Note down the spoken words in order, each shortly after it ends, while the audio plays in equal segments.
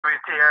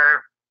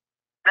here.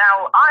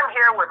 Now I'm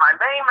here with my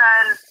main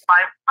man,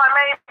 my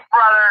main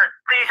brother,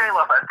 CJ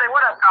Lopez. Say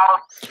what up,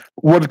 Carl?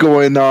 What's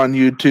going on,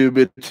 YouTube?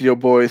 It's your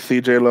boy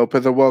CJ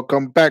Lopez, and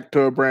welcome back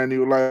to a brand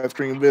new live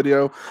stream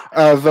video.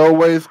 As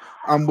always,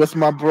 I'm with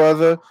my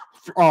brother,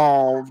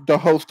 the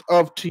host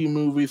of T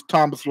Movies,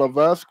 Thomas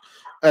Levesque,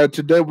 and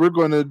today we're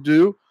going to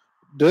do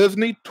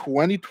Disney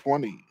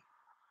 2020. Yeah, today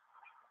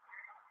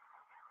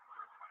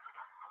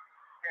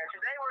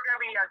we're going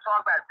to be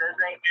talking about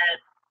Disney and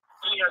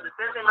the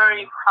Disney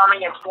movies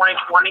coming in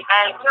 2020,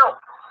 and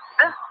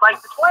this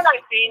the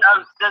 2019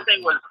 of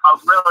Disney was a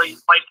really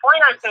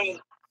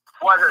 2019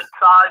 was a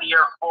solid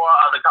year for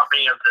the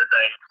company of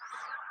Disney.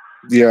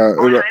 Yeah,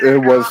 it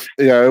was.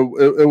 Yeah,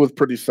 it was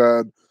pretty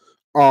sad.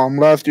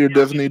 Last year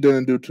Disney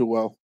didn't do too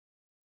well.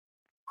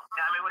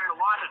 Yeah, I mean, with the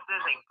launch of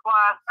Disney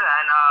Plus,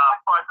 and of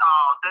course,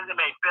 Disney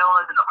made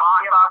billions in the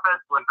box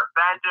office with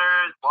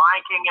Avengers,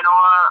 Lion King, and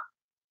all.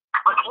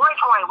 But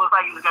 2020 looks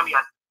like it's going to be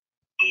a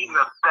even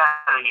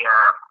better year.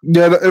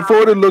 Yeah, it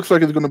already looks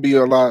like it's going to be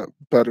a lot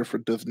better for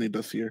Disney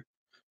this year.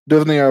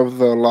 Disney has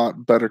a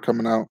lot better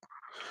coming out.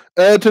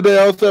 And today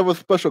I also have a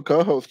special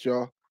co-host,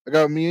 y'all. I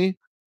got me,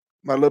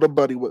 my little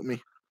buddy with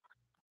me.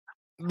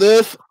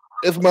 This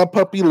is my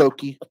puppy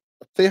Loki.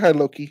 Say hi,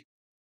 Loki.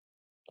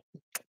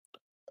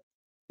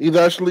 He's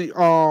actually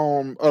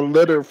a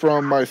litter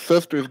from my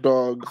sister's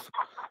dogs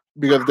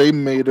because they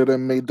made it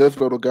and made this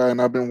little guy, and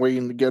I've been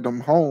waiting to get him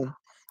home,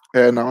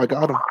 and now I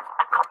got him.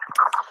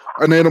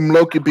 I named him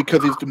Loki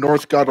because he's the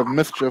Norse god of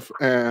mischief,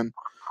 and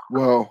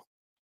well,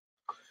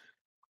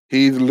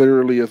 he's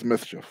literally his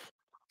mischief.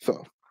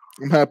 So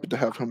I'm happy to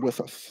have him with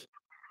us.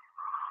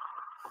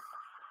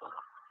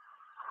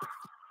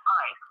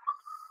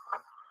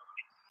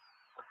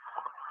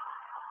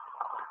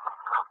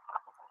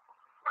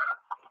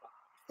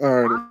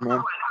 All right,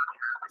 man.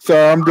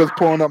 So I'm just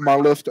pulling up my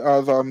list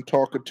as I'm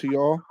talking to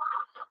y'all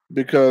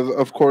because,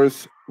 of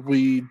course,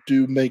 we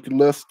do make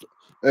lists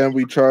and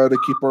we try to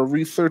keep our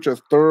research as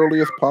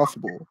thoroughly as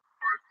possible.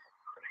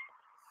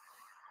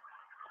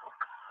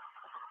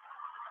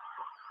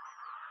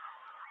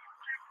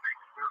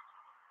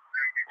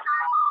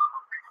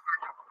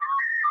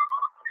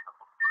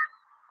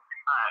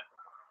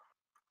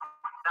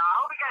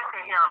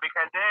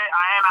 Because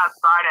I am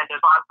outside and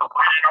there's lots of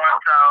wind on,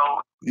 so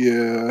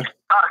yeah.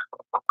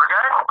 We're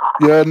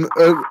good?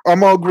 Yeah,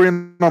 I'm all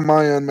green on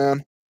my end,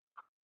 man.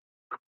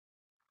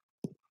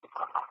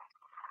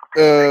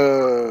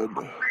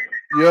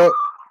 Yep.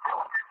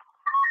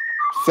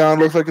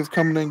 Sound looks like it's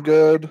coming in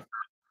good.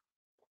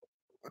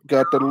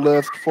 Got the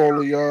list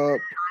fully up.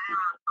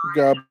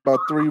 Got about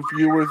 3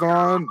 viewers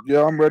on.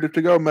 Yeah, I'm ready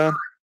to go, man.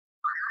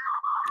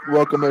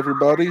 Welcome,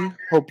 everybody.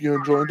 Hope you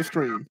enjoyed the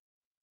stream.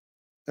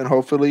 And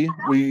hopefully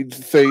we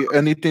say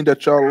anything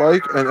that y'all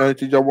like and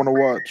anything y'all want to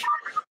watch.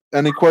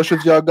 Any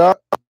questions y'all got,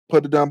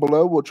 put it down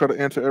below. We'll try to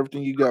answer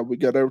everything you got. We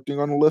got everything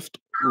on the list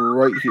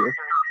right here.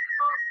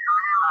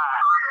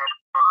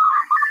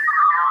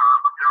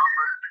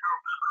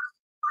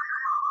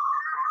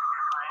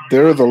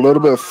 There is a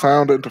little bit of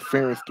sound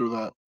interference through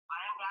that.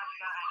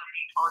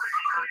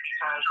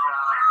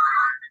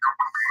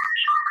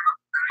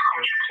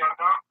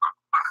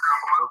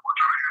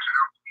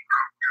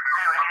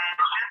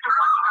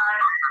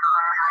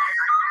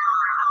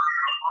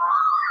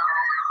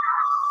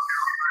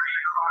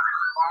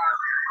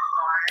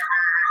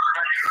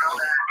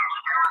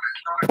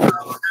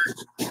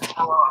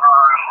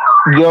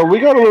 Yeah, we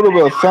got a little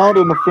bit of sound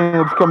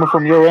interference coming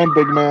from your end,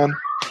 big man.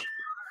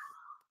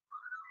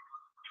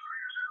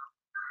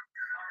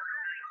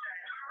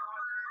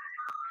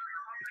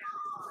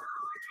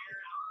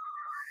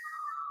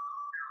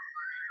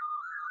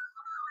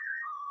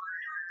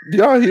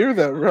 Y'all hear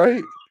that,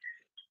 right?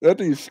 That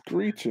thing's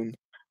screeching.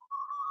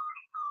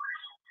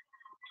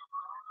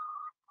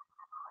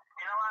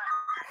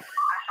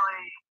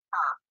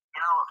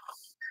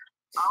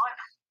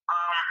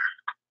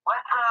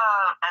 Let's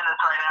end this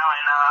right now,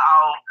 and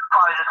I'll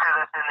probably just do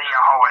this in the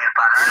hallway.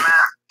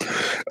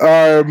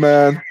 All right,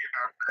 man.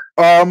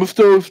 I'm gonna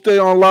still stay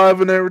on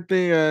live and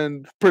everything,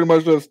 and pretty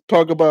much just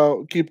talk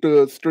about keep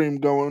the stream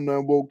going,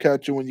 and we'll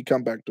catch you when you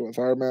come back to us.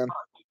 All right, man.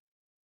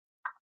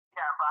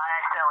 Yeah, but I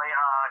accidentally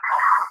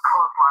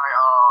closed my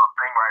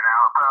thing right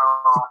now,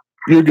 so.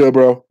 You're good,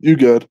 bro. You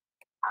good.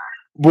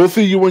 We'll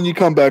see you when you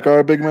come back. All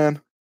right, big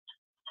man.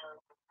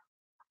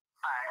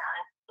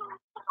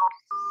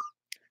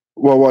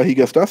 Well, while he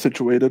gets that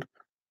situated,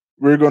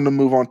 we're going to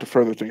move on to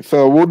further things.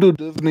 So we'll do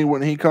Disney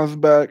when he comes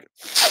back.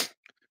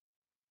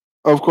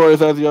 Of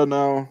course, as y'all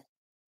know,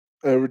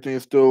 everything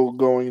is still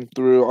going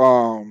through.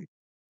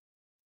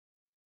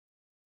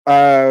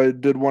 I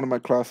did one of my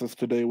classes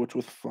today, which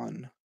was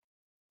fun.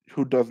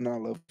 Who does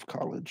not love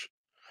college?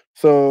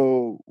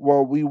 So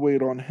while we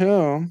wait on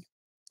him,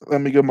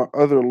 let me get my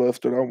other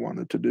list that I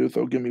wanted to do.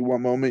 So give me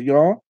one moment,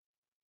 y'all.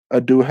 I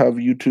do have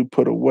YouTube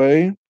put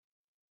away.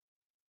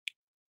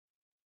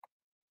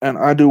 And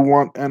I do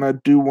want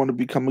to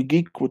become a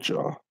geek with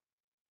y'all.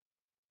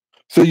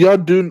 So y'all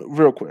do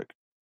real quick.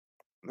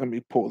 Let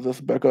me pull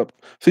this back up.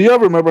 So y'all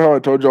remember how I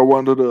told y'all I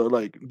wanted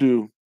to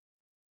do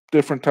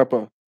different type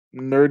of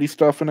nerdy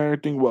stuff and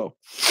everything, well,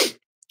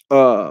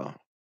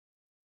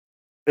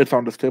 it's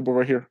on this table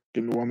right here.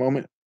 Give me one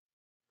moment.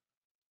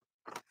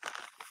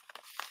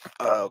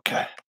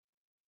 Okay.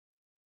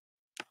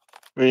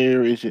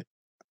 Where is it?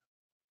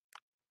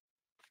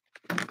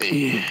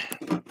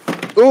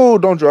 Oh,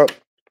 don't drop.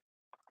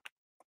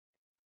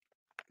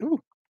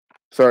 Ooh.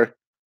 Sorry.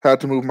 Had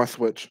to move my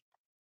switch.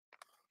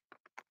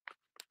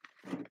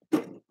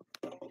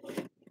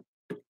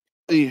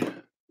 I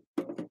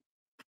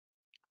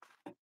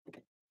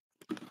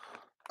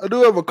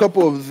do have a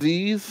couple of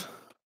Z's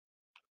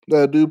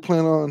that I do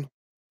plan on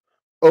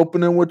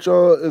opening with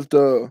y'all.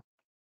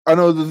 I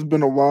know this has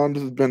been a while,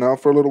 this has been out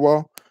for a little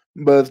while,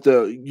 but it's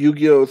the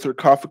Yu-Gi-Oh!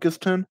 Sarcophagus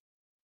 10.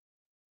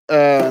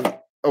 And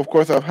of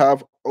course, I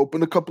have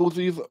opened a couple of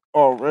these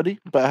already,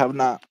 but I have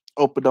not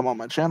opened them on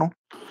my channel.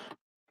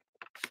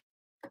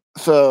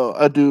 So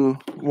I do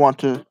want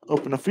to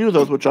open a few of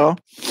those with y'all,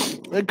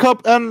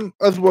 and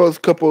as well as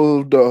a couple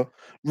of the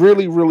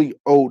really, really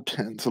old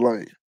 10s,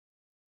 like.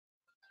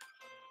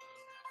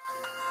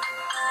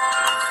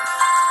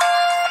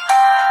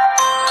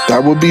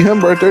 That would be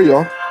him right there,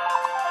 y'all.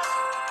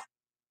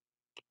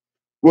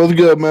 What's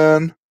good,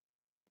 man?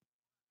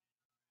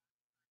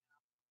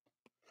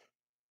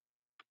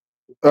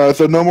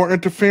 So no more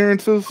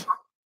interferences?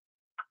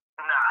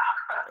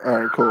 Nah. All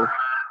right, cool.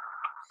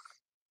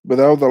 But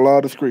that was a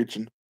lot of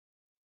screeching. Anyway,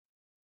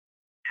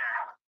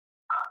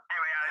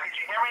 did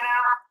you hear me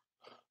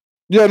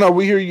now? Yeah, no,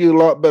 we hear you a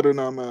lot better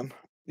now, man.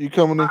 You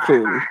coming in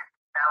clearly.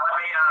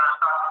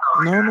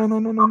 Now let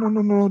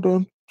me No,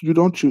 don't. You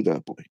don't chew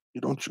that, boy.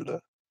 You don't chew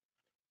that.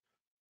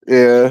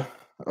 Yeah,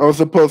 I was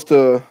supposed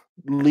to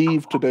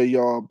leave today,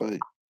 y'all, but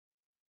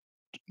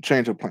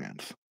change of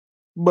plans.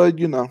 But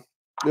you know,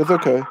 it's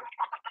okay.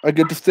 I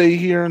get to stay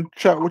here and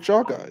chat with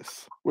y'all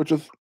guys, which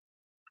is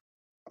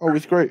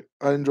always great.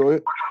 I enjoy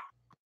it.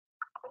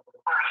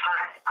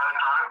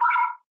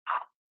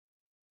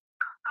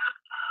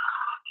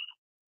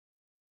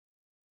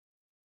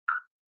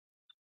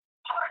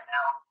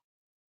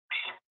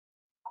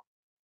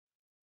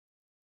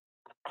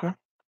 Okay.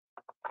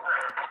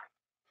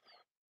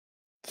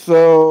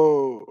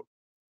 So,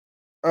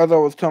 as I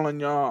was telling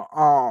y'all,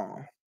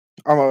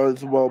 I might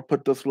as well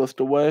put this list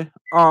away.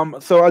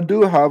 So I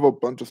do have a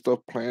bunch of stuff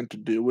planned to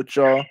do with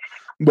y'all,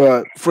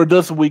 but for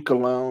this week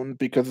alone,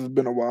 because it's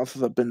been a while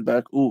since I've been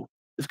back. Ooh,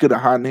 it's getting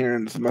hot in here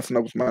and it's messing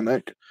up with my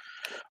neck.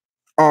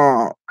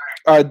 I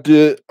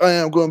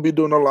am going to be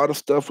doing a lot of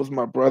stuff with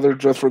my brother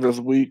just for this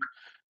week.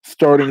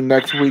 Starting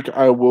next week,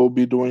 I will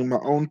be doing my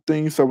own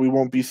thing, so we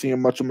won't be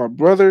seeing much of my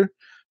brother,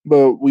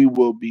 but we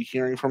will be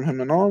hearing from him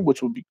and all,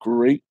 which will be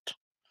great.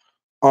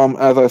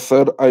 As I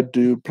said, I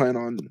do plan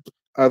on,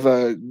 as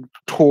I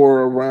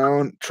tour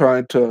around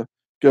trying to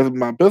get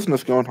my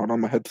business going. Hold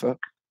on, my headset.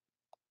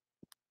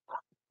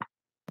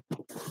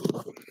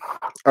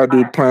 I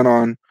do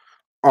plan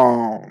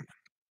on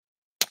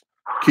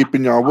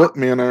keeping y'all with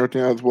me and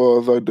everything, as well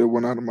as I did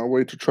went out of my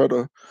way to try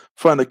to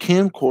find a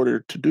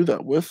camcorder to do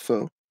that with.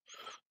 So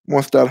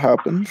once that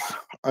happens,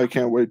 I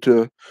can't wait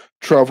to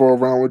travel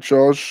around with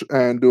y'all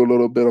and do a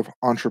little bit of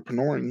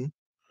entrepreneuring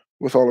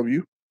with all of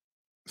you.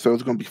 So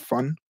it's gonna be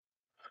fun.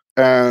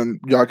 And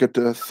y'all get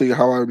to see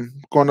how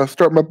I'm going to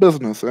start my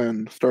business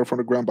and start from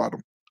the ground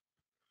bottom.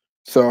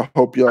 So I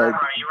hope y'all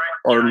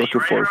are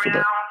looking forward for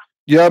that.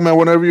 Yeah, man,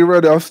 whenever you're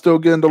ready, I'll still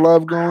getting the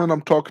live going.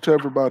 I'm talking to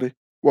everybody.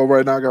 Well,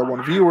 right now I got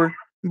one viewer,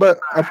 but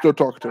I'm still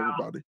talking to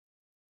everybody.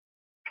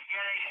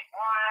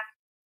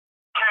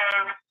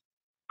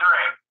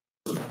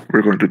 1, 2, 3.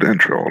 We're going to do the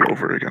intro all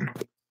over again.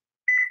 What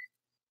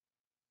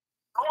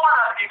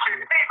up, YouTube?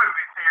 Big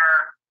Movies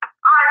here.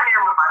 I'm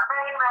here with my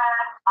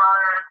famous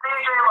brother,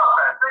 CJ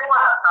Lopez. Say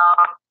what up,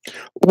 dog.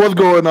 What's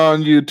going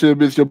on,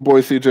 YouTube? It's your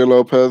boy CJ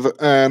Lopez,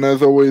 and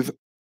as always,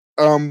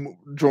 I'm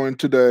joined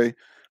today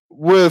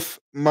with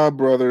my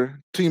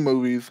brother, T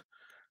Movies,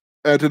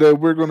 and today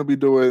we're going to be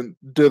doing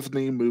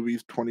Disney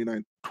movies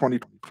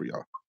 2023,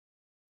 y'all.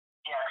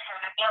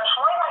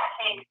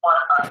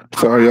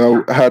 Sorry,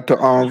 I had to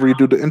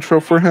redo the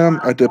intro for him.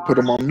 I did put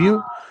him on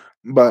mute,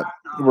 but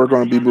we're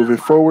going to be moving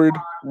forward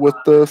with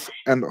this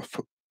and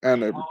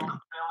everything.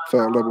 So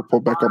let me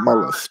pull back up my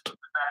list.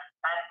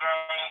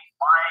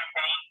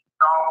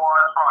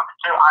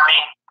 I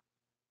mean,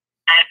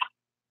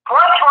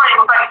 2020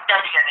 looks like it's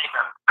going to get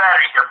even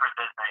better here for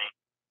Disney.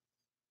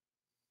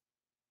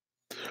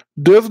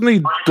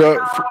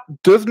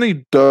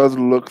 Disney does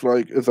look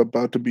like it's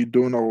about to be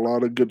doing a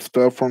lot of good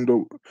stuff from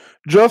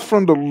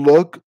the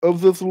look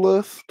of this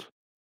list.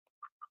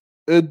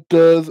 It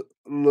does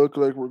look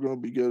like we're going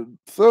to be getting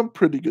some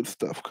pretty good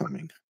stuff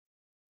coming.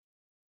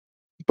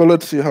 But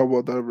let's see how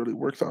well that really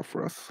works out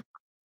for us.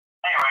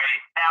 Anyway,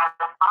 now,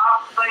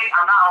 obviously,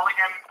 I'm not only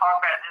going to be talking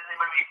about Disney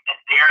movies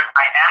this year,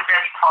 I am going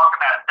to be talking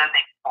about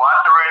Disney Plus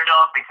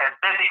originals, because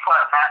Disney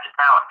Plus is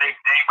now a big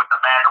thing with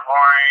The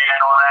Mandalorian and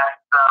all that,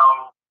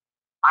 so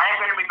I am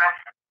going to be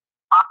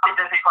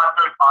mentioning Disney Plus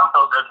movies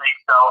also Disney,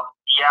 so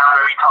yeah, I'm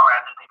going to be talking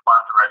about Disney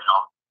Plus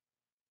originals.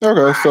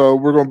 Okay, so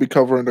we're going to be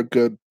covering a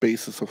good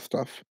basis of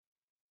stuff.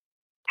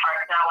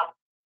 Alright, now,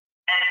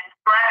 and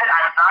granted,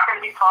 I'm not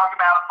going to be talking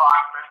about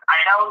Fox. I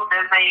know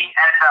Disney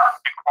ended up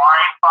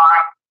acquiring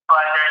Fox,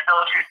 but they're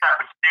still two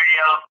separate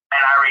studios, and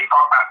I already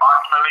talked about Fox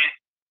movies.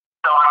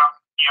 So I'm,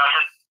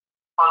 just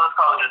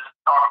just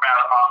talk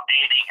about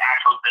anything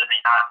actual Disney,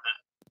 not just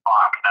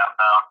Fox stuff.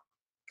 So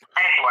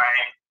anyway.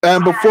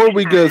 And before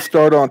we get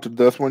started onto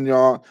this one,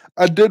 y'all,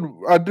 I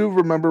do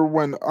remember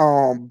when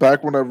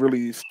back when I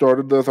really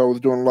started this, I was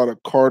doing a lot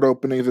of card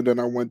openings, and then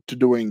I went to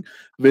doing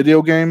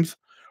video games.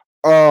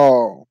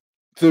 So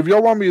if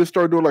y'all want me to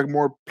start doing like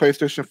more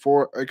PlayStation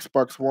 4,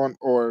 Xbox One,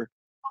 or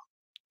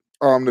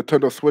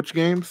Nintendo Switch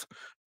games,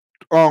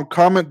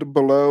 comment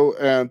below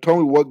and tell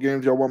me what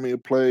games y'all want me to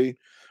play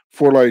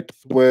for like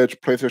Switch,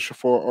 PlayStation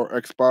 4, or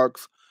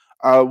Xbox.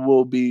 I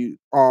will be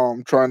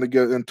trying to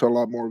get into a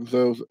lot more of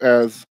those,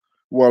 as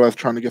well as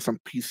trying to get some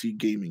PC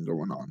gaming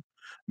going on.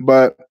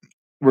 But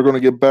we're going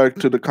to get back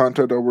to the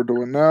content that we're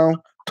doing now.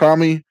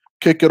 Tommy,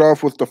 kick it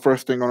off with the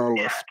first thing on our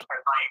list.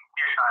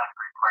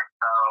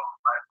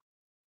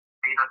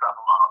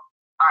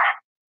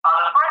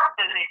 The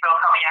first Disney film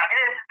coming out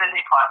is a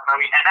Disney Plus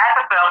movie, and that's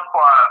a film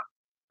called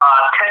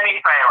Timmy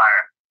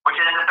Failure, which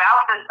is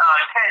about this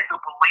kid who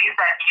believes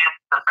that he is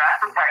the best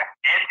detective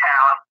in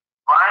town,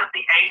 runs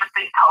the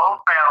agency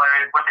Total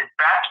Failures with his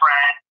best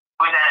friend,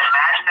 who's an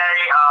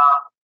imaginary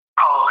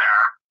polar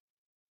bear.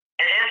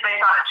 It is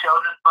based on a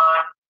children's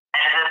book,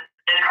 and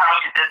it is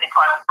coming to Disney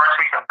Plus the first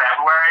week of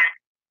February.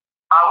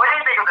 What do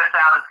you think of the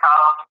sound of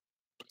Tom?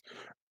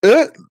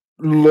 It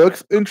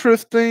looks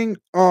interesting.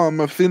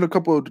 I've seen a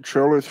couple of the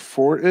trailers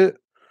for it.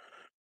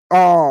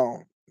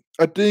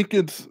 I think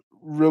it's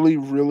really,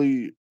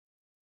 really,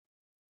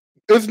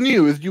 it's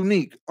new, it's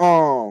unique.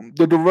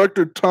 The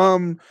director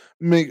Tom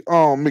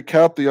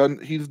McCarthy,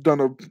 he's done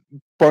a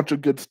bunch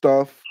of good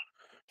stuff,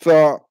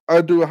 so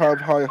I do have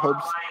high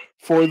hopes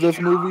for this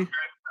movie.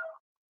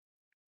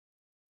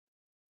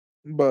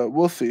 But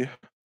we'll see. Anyway,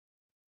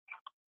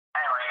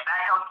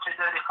 that goes to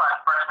Disney Plus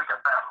first week of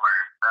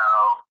February. So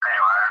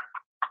anyway.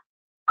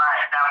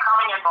 Alright, now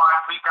coming in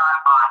March, we got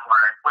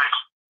Onward, which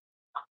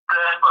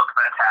this looks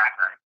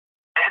fantastic.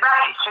 It's about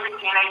these two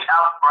teenage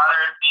elf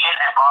brothers, Ian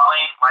and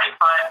Molly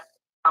Lightfoot,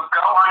 who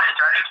go on a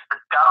journey to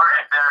discover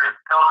if there is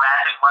still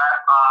magic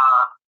left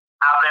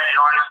out there in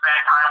order to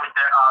spend time with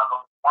their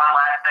one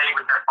last day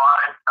with their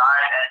father who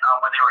died and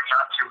when they were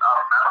young to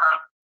remember him.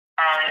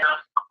 And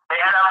they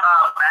end up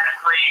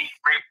magically,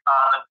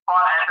 the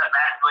plot ends up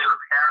magically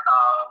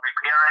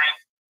repairing,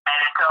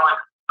 and so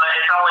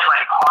it's only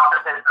like half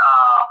of his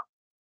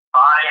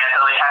body, and so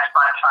they have to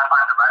try to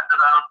find the rest of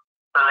them.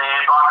 So they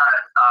embark on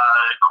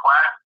a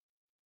quest.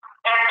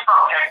 And it's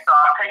from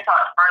Pixar.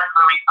 Pixar's first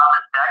movie of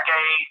the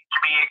decade, to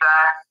be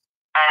exact.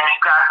 And you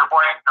got the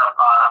voice of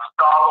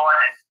Star-Lord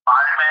and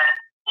Spider-Man,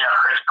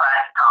 Chris Pratt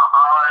and Tom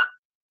Holland.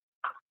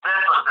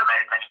 This looks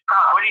amazing.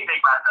 What do you think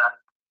about that?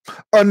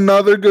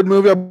 Another good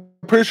movie. I'm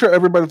pretty sure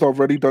everybody's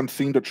already done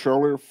seen the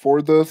trailer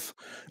for this.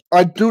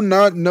 I do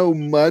not know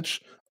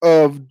much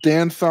of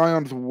Dan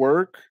Sion's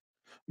work,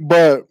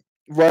 but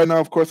right now,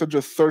 of course, I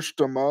just searched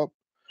him up.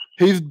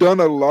 He's done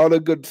a lot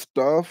of good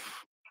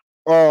stuff.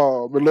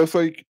 It looks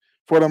like,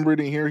 for what I'm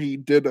reading here, he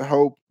did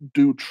help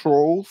do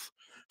Trolls.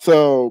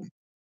 So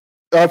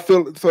I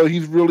feel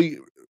he's really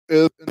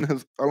is in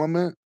his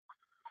element.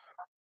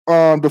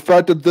 The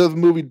fact that this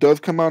movie does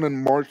come out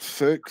in March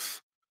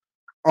 6th,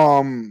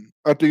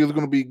 I think it's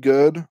going to be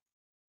good,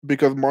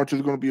 because March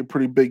is going to be a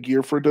pretty big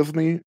year for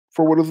Disney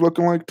for what it's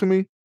looking like to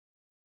me.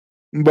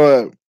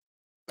 But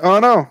I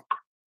don't know.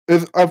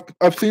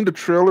 I've seen the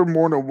trailer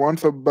more than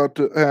once about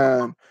to,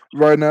 and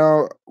right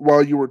now,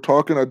 while you were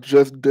talking, I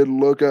just did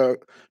look at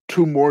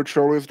 2 more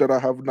trailers that I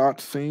have not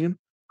seen.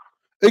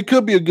 It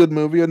could be a good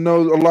movie. I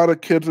know a lot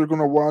of kids are going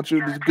to watch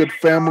it. It's a good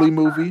family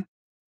movie.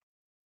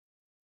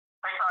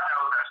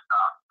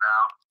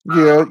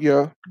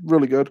 Yeah,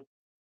 really good.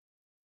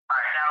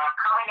 Alright, now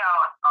coming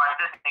out on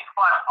Disney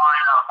Plus on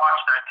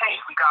March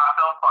 13th, we got a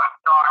film called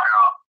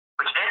Stargirl,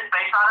 which is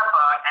based on a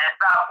book, and it's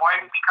about a boy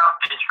who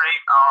becomes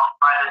intrigued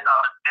by this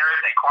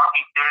mysterious and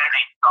quirky student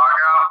named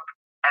Stargirl,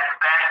 and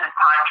spends his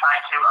time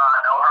trying to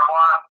know her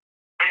more.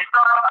 It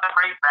stars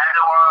Grace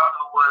VanderWaal,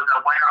 who was a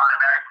winner on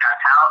American Got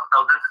Talent, so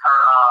this is her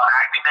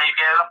acting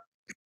debut.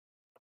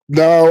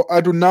 Now,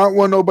 I do not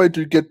want nobody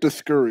to get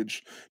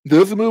discouraged.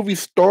 This movie,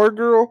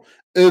 Stargirl,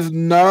 is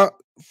not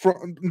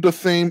the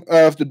same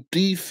as the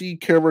DC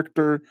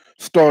character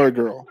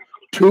Stargirl.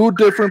 2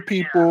 different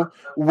people,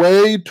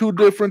 way 2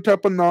 different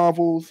type of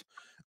novels,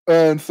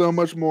 and so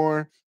much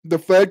more. The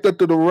fact that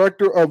the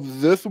director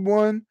of this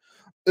one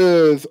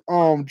is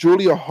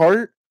Julia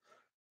Hart,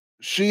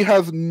 she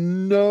doesn't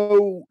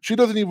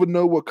even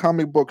know what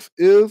comic books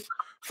is.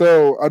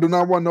 So I do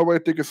not want nobody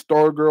to think of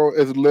Stargirl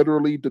as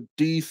literally the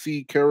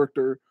DC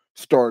character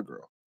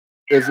Stargirl.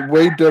 It's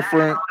way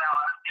different.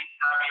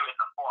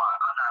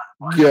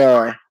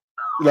 Yeah,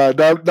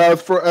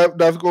 that's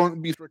going to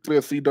be strictly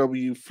a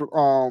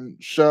CW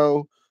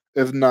show.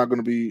 It's not going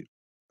to be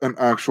an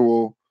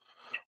actual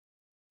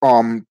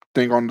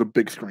thing on the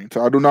big screen.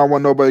 So I do not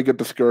want nobody to get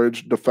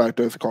discouraged the fact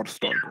that it's called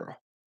Stargirl.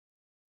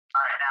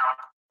 Alright, now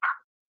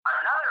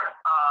another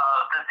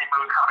Disney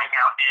movie coming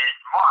out in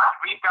March.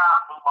 We've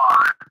got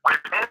Mulan, which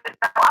is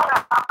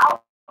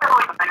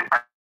really the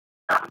biggest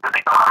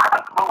Disney film.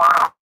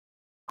 Mulan,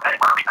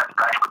 because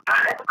it was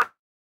good.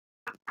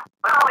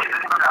 Literally,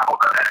 Disney movie that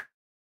holds up that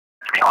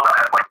to me holds up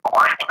as like the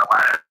Lion King of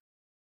Aladdin.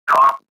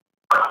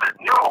 But this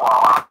new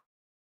Mulan,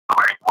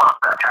 where he was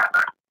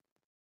fantastic.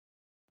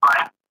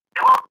 Like,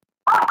 it was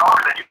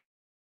longer than you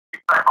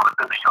expect from the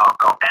Disney film.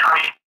 And I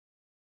mean,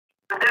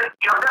 Disney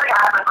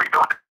has been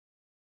redoing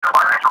the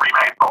financial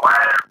remake of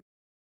Aladdin,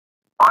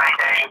 Lion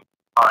King,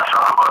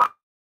 Jungle Book,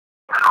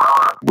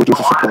 Cinderella. Which is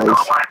a surprise.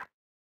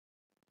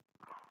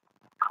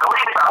 So what do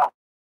you think about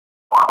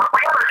Mulan?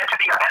 Were you ever into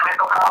the anime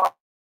film at all?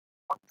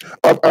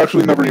 I've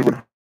actually never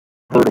even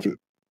heard of it.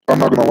 I'm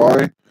not gonna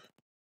lie.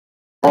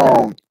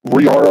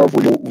 Riara,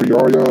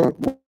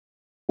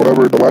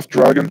 whatever, the Last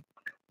Dragon.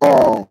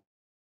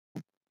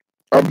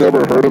 I've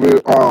never heard of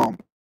it.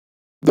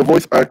 The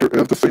voice actor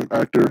is the same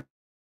actor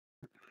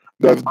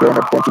that's done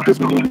a bunch of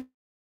Disney movies.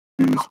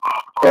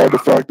 The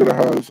fact that it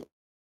has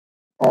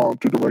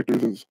two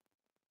directors is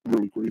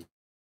really crazy.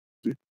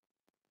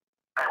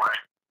 Anyway,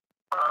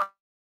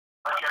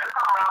 yeah, this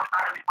time around, it's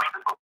not going to be like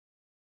this.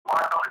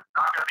 Well, it's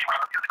not going to be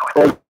like the musical.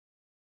 Oh,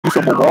 you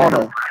said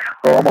Moana.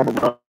 Oh, I'm on the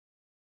wrong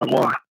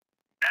one.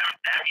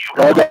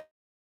 I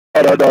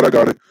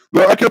got it.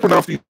 No, I can't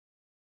pronounce these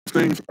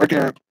things. I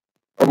can't.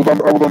 I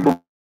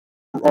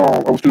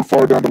was too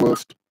far down the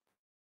list.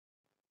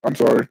 I'm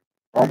sorry.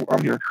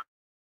 I'm here.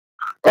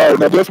 All right,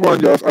 now this one,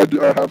 yes, I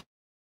have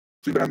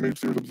seen the animated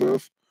series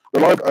exist. The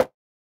live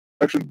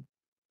action,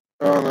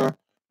 the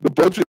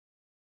budget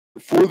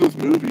for this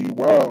movie,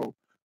 wow,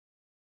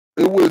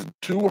 it was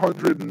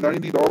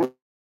 $290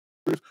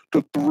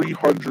 to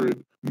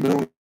 $300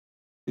 million.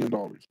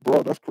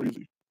 Bro, that's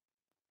crazy.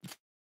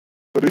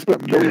 So they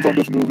spent millions on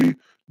this movie.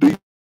 They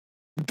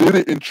did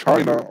it in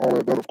China, all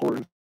of that, of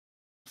course.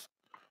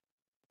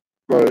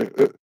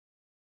 But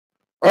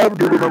I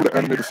do remember the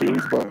animated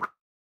series, but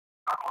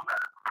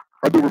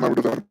I do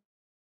remember the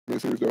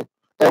animated series, though.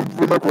 I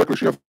remember correctly,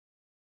 she has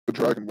the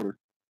dragon with her.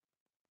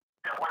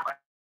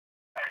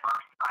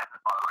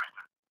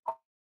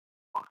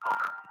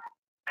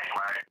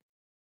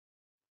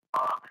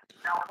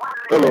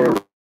 Hello,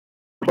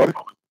 everybody.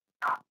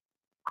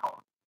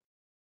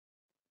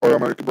 Oh, yeah,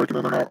 am I breaking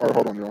in and out? All right,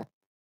 hold on, y'all. Let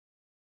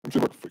me see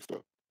if I can fix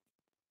that.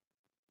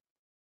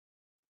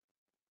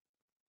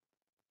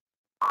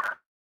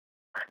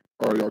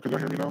 All right, y'all, can y'all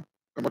hear me now?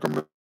 Am I coming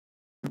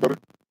in better?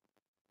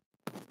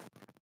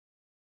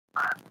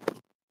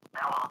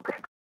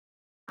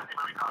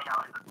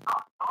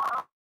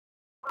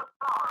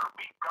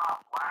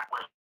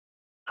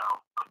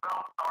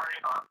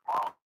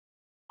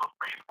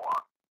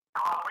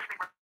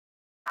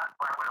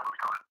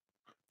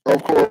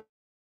 Of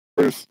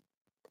course,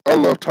 I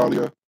love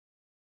Talia.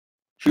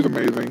 She's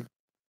amazing.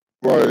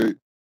 Like,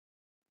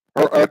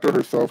 her actor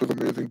herself is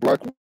amazing.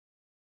 Black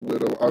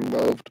Widow, I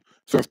loved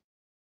since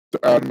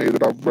the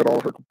animated. I've read all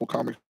her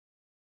comics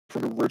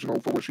from the original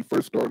for when she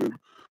first started.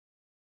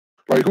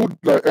 Like,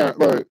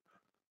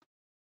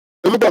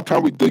 it's about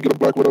time we did get a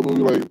Black Widow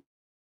movie. Like,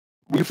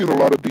 we've seen a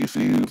lot of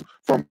DCs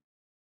from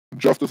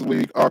Justice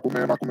League,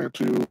 Aquaman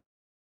 2,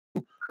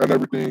 and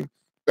everything.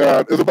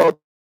 And it's about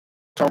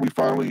time we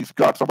finally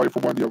got somebody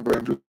from one of the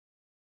Avengers.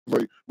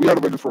 Like, we had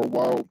Avengers for a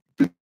while.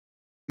 We've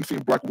seen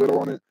Black Widow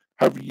on it.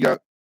 Have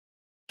yet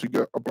to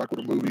get a Black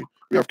Widow movie.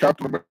 We have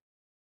Captain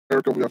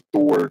America, we have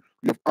Thor,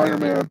 we have Iron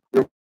Man, we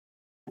have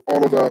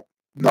all of that.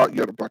 Not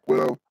yet a Black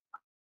Widow.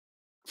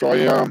 So I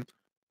am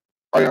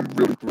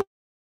really thrilled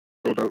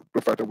at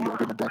the fact that we are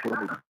getting a Black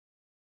Widow movie.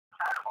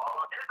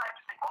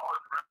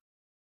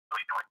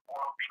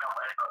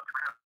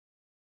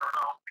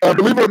 And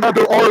believe it or not,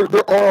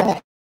 there are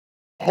a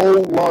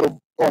whole lot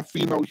of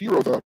female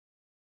heroes out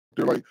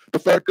there. Like the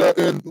fact that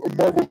in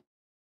Marvel's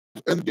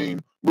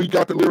Endgame, we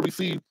got to literally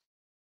see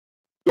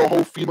the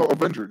whole female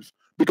Avengers,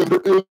 because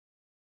there is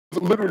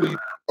literally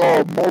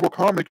a Marvel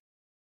comic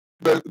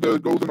that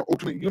goes in an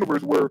alternate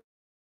universe where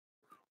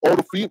all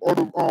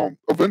the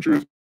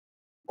Avengers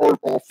are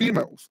all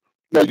females.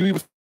 Now you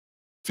even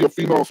see a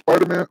female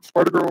Spider-Man,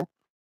 Spider-Girl.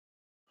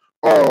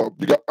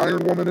 You got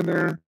Iron Woman in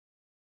there.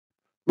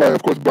 Like,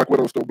 of course, Black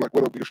Widow is still Black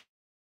Widow because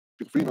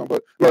she's female.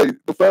 But like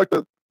the fact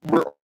that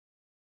we're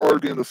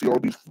getting to see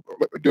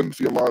getting to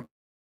see a lot of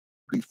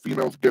these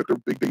females get their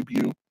big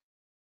debut,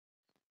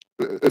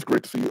 it's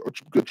great to see a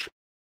good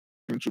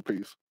change of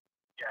pace.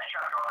 Yeah, you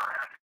got to go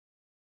ahead and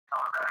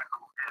tell her that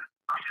who is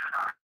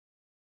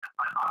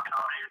Oscar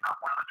nominated, not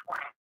one of the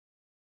 20.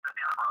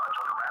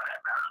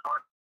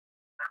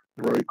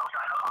 Right.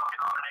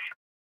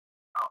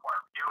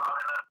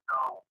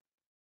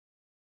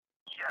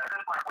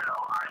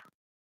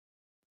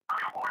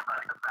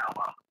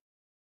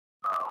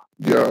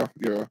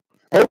 Yeah.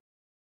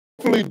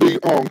 Hopefully they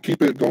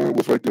keep it going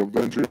with like the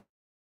Avengers,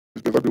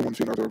 because I do want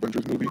to see another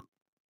Avengers movie.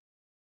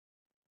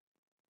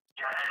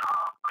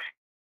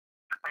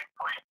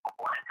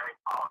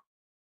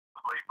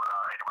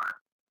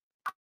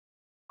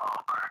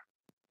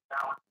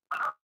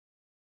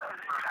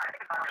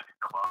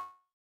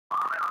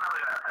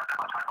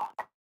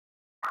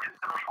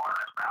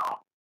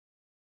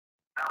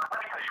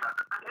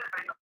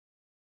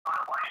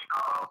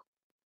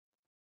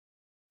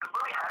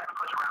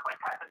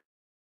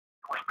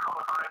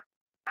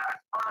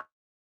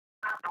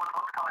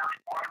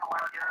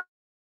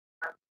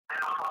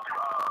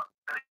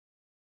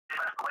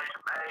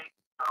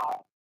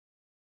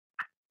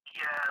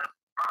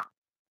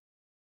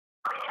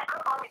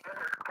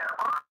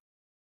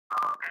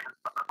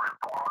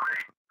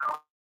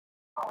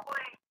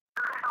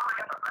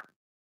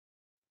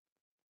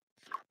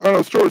 I don't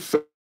know, story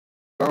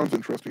sounds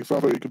interesting. It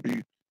sounds like it could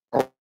be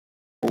a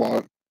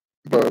lot,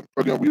 but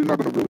again, we're not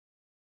gonna really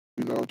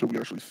know until we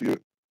actually see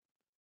it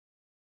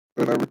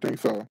and everything.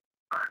 So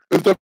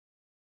it's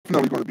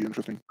definitely going to be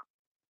interesting.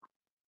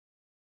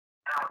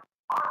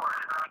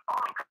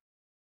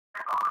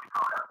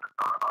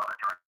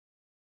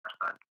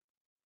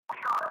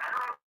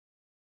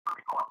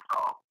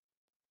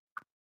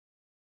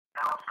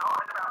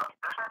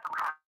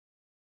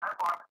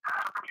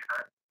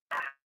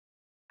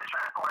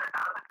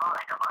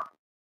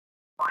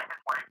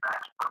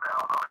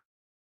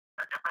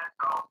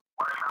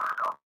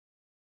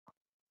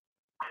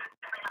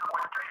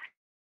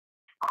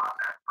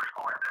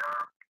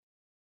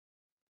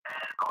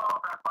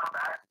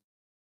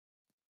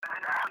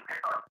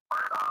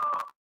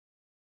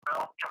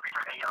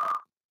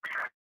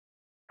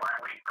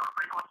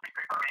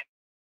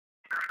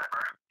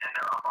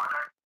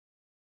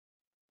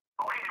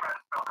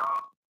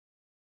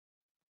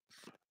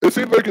 It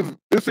seems like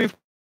it seems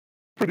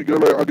pretty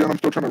good. Like, again, I'm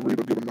still trying to read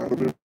a good amount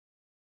of it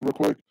real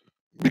quick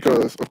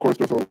because, of course,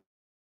 there's a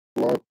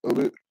lot of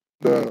it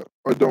that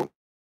I don't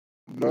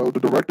know. The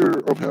director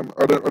of him,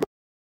 I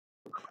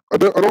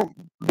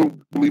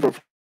don't believe I've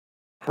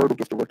heard of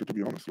this director, to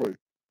be honest. Like,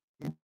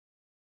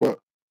 but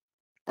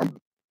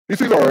he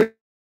seems alright.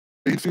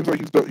 He seems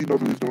like he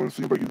knows what he's doing.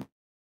 Seems like he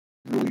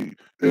really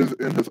is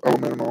in his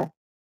element and all.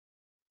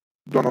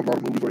 Done a lot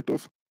of movies like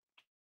this.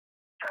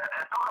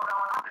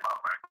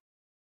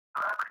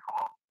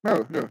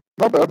 Yeah,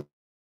 not bad,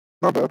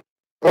 not bad.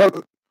 For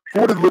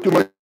what it's looking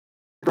like,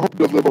 I hope it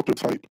does live up to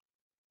its hype.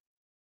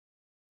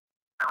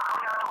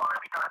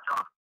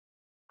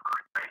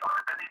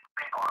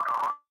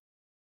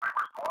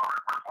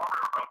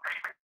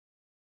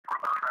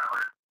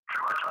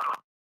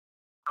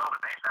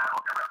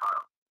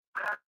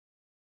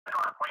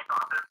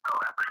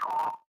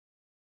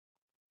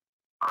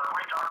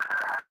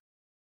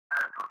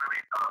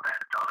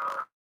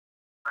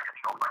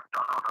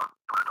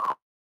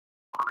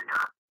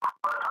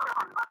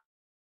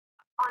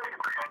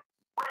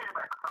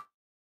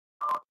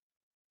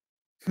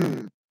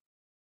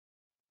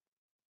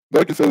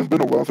 Like I said, it's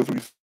been a while since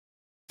we've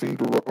seen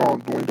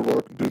Dwayne The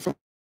Rock do some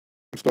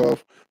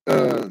stuff,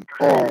 and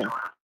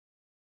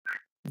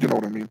you know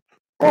what I mean.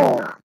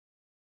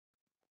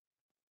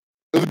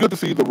 It's good to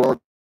see The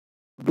Rock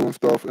doing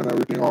stuff and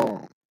everything.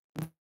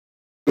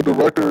 The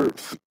director,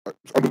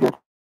 I'm gonna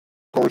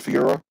call her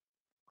Sierra.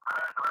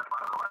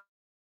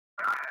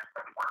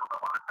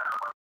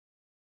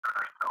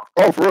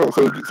 Oh, for real?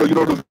 So you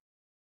know this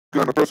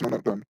kind of person on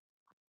that then?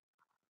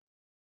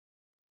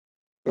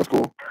 That's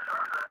cool.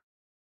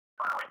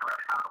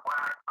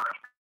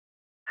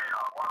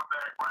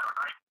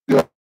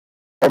 Yeah,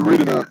 I'm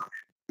reading that.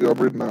 Yeah, I'm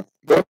reading that.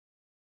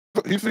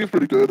 He seems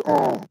pretty good.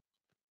 The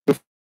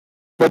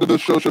fact that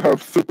this show should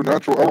have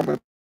supernatural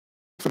elements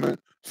in it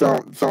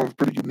sounds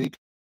pretty unique.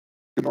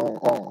 You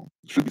know,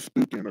 should be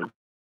spooky and everything.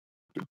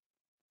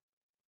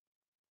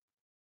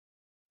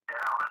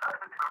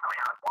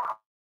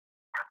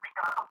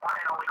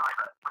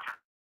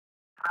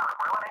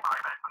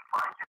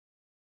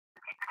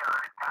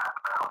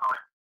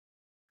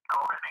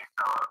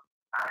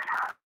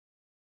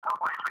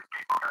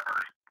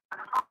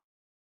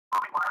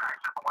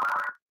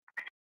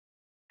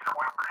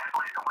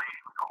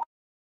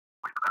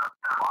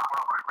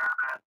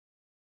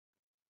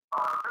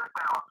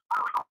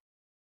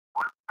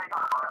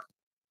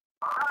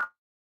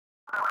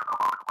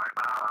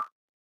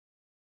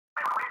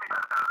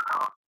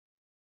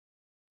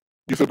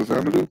 You said the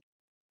Xanadu?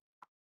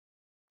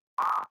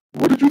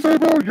 What did you say,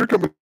 bro? You're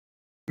coming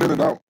in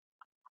and out.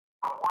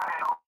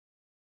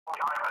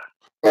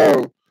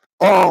 Oh,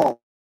 um,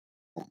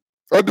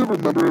 I do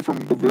remember it from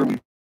the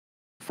very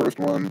first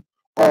one.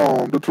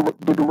 The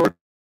director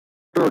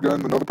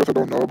again, another person I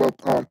don't know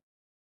about.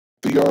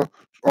 Thea,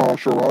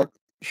 Sharrock.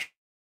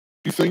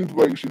 She seems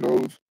like she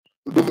knows.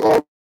 This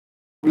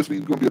obviously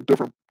going to be a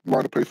different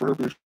line of pace for her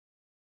because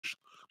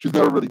she's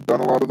never really done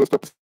a lot of this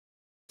type of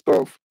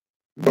stuff.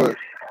 But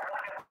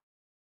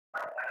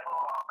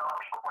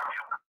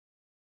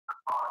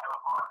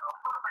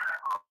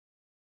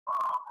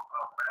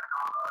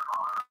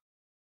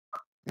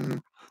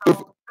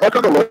I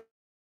kind of like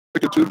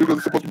it too because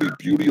it's supposed to be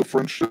beauty of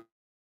friendship,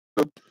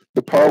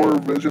 the power,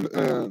 vision,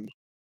 and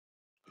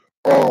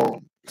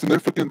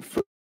significant.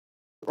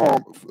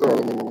 I'm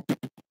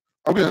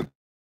getting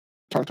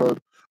tongue tied.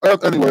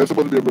 Anyway, it's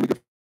supposed to be a really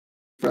good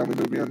family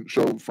movie and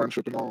show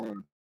friendship and all.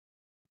 And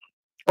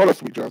Oh, that's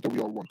sweet jazz that we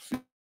all want to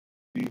see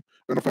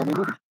in a family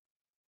movie.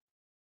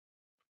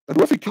 And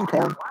do I see King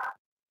Kong?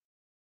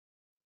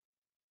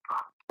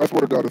 I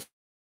swear to God, it's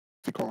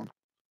King Kong.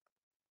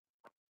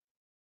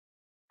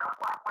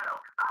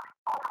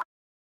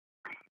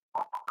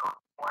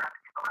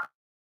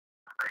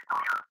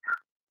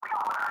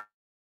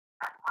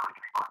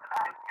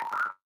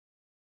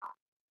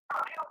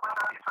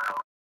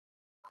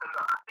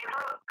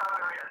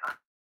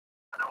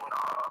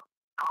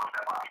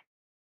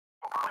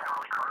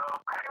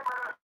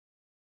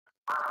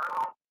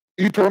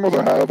 Eternals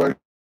I have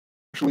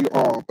actually.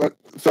 But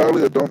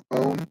sadly I don't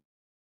own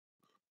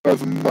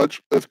as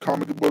much as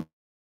comic books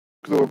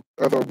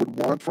as I would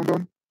want from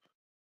them.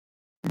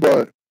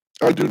 But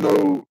I do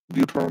know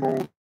the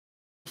Eternals.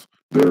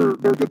 They're a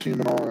good team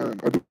and all,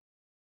 and I do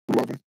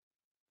love them.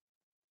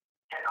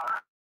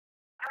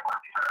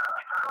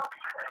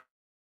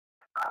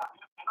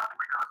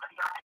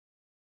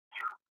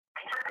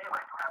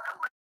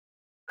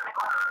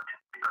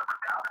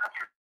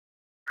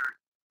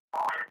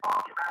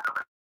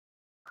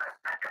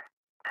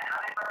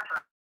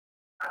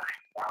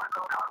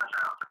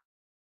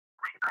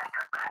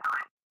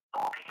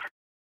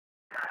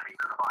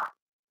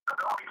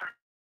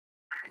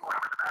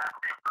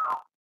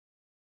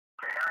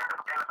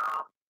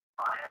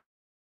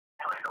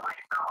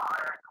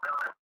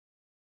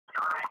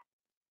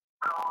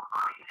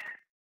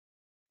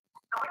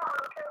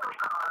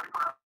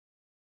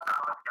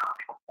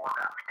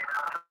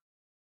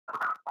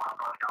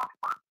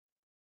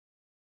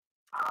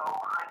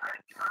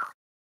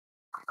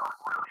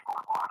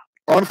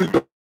 Honestly,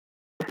 the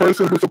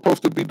person who's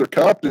supposed to be the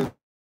captain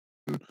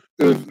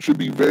should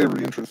be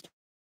very interesting.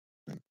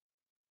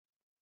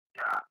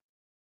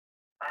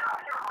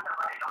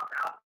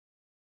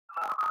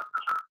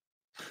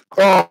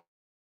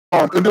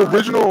 Um, in the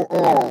original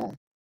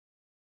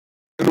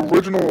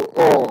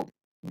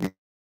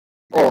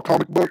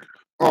comic book,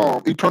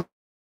 Eternals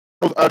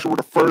actually were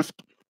the first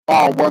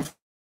ones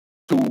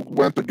who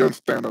went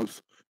against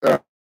Thanos, and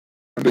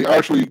they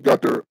actually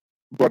got their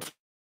butts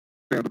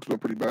handed to them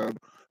pretty bad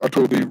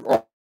until they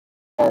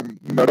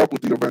met up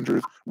with the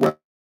Avengers when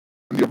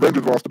the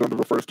Avengers lost it under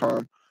the first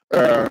time,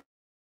 and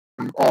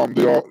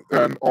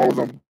all of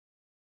them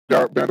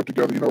got banded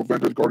together. You know,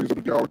 Avengers, Guardians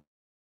of the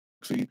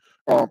Galaxy.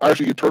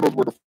 Actually, Eternals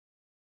were the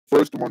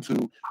first ones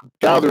who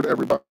gathered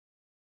everybody.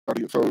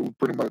 So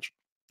pretty much,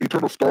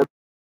 Eternals started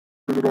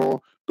it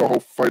all. The whole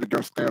fight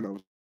against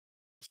Thanos.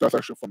 That's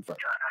actually a fun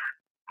fact.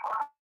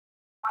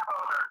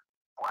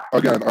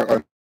 Again,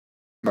 I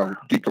know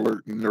geek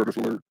alert, nerdist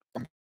alert.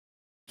 I'm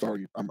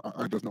sorry.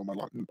 I just know my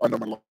logic. I know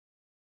my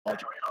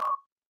logic.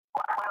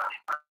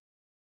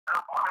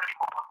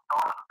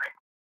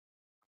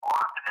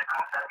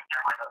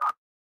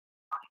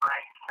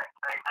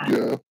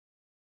 Yeah.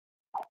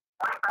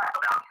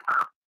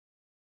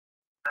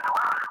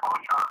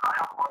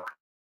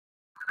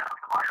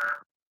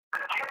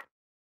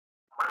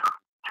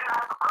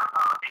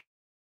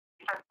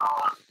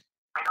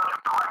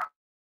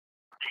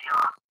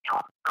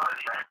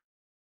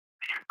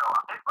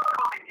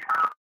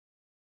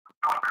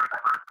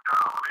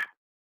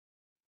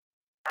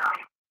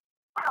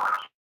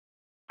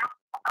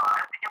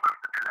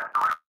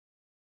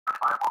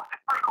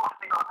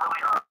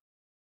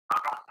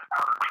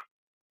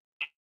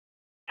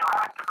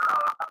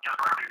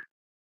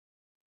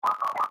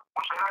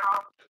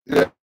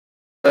 Yeah.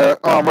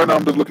 Right now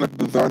I'm just looking at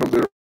the design of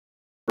their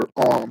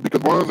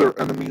because one of their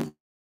enemies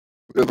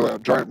is a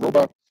giant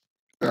robot,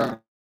 and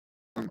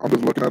I'm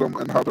just looking at them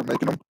and how they're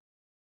making them.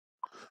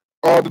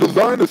 The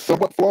design is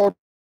somewhat flawed,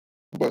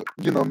 but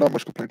you know, not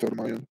much complaints out of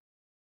my end.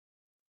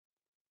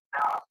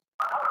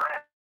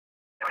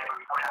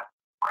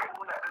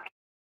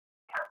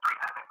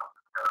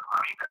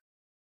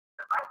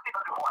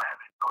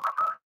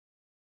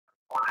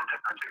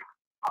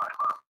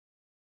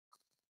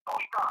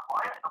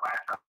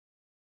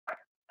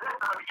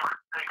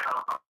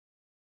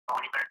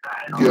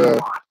 Yeah,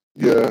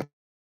 yeah,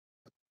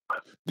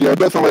 yeah. It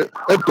does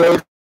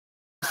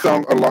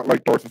sound a lot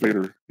like Darth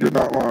Vader. You're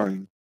not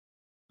lying.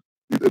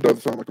 It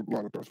does sound like a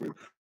lot of Darth Vader.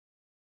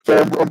 So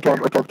I'm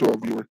talking to a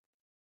viewer.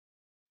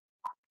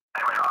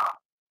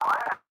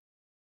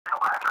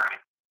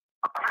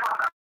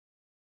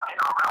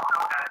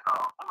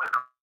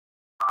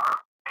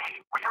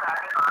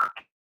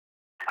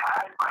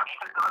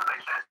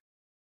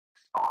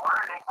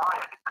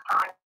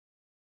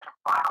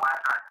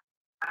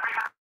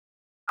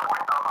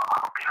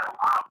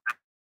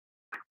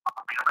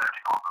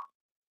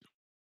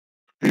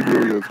 He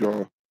really is,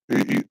 y'all.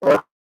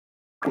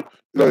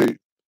 Like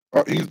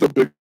he's the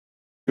biggest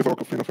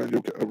Aquafina fan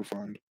you'll ever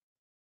find.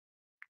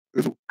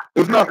 It's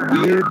it's not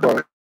weird,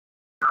 but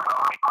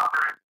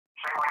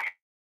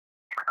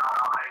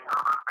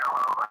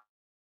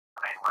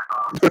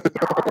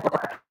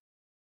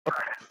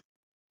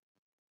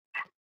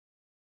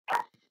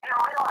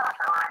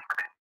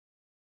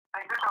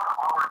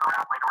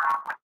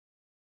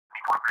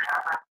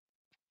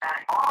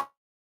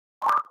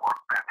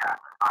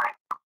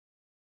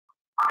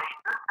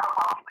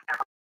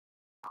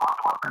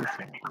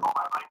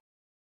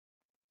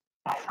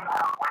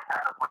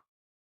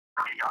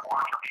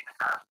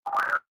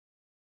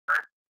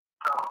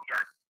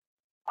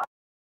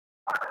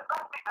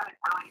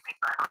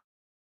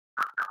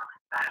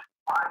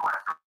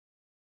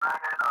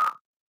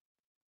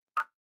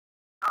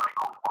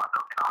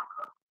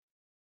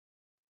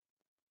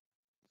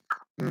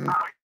Mm.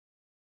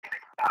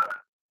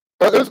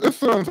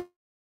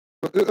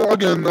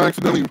 Again, I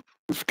accidentally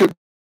skipped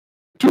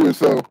to it,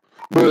 so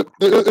but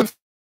it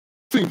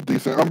seems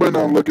decent. I'm right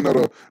now looking at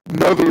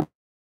another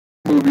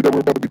movie that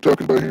we're about to be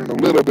talking about here in a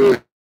little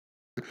bit.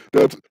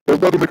 That's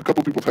about to make a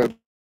couple people's heads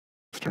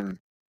turn.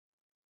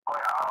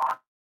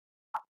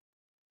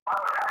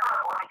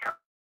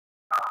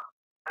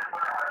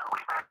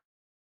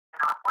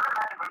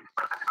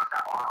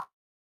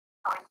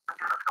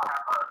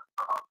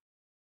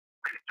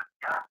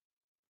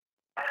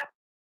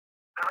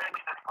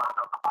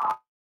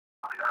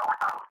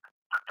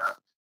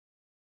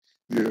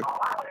 Yeah.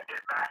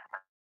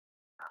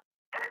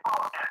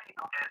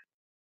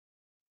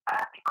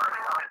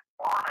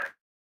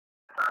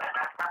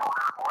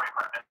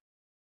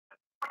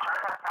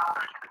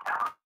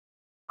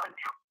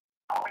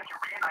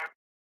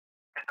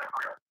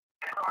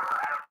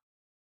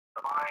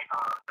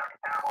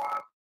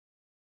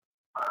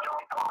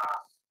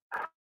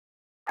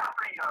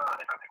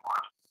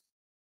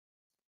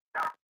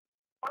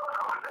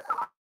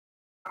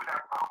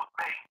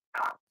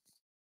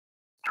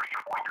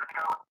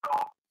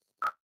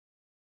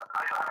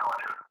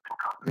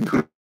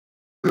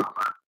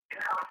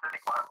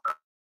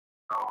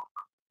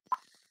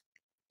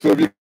 So if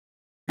you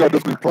got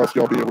Disney Plus,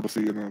 y'all be able to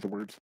see it in other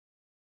words.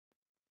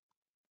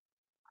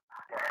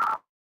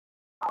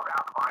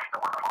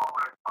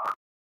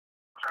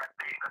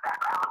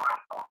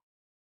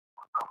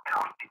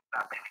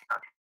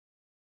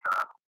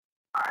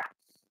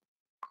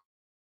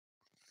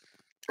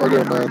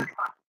 Okay, man.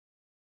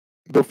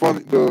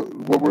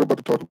 What we're about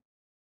to talk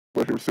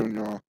about here soon,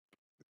 y'all.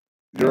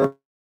 You're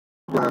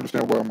gonna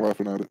understand why I'm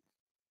laughing at it.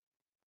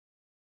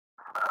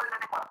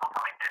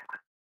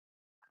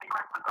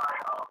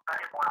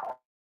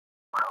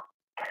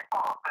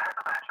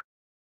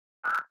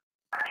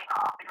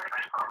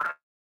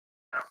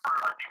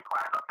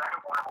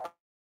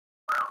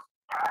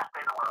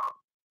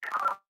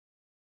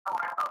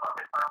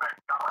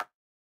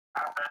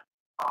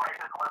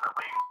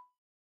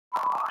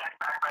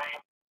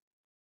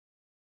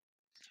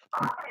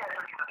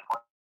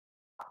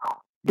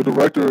 The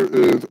director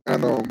is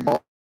Anna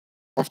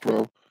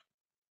Mostro.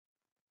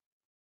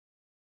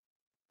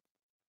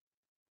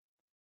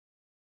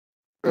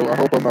 I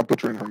hope I'm not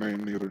butchering her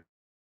name either.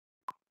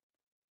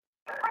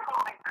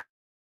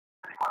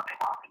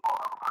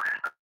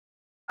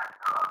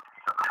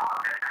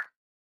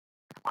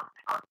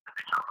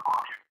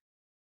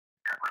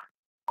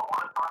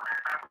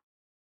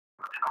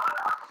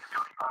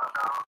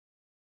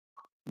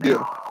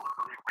 Yeah.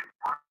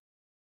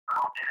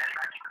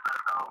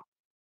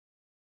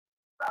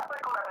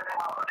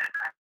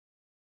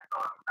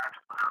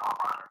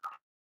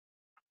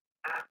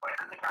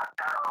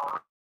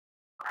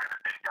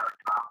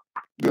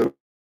 Yeah,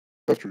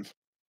 that's true.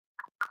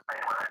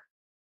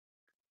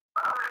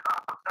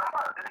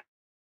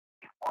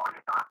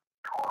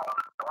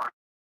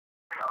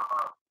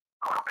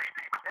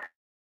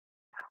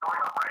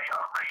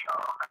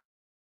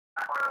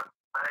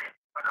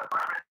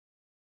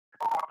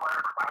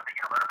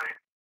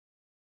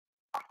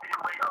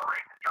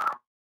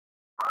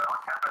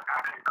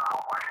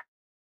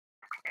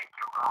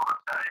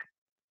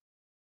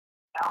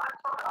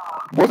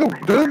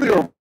 Didn't they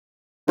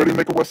already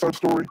make a West Side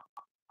Story?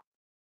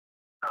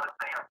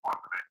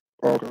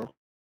 Oh, okay.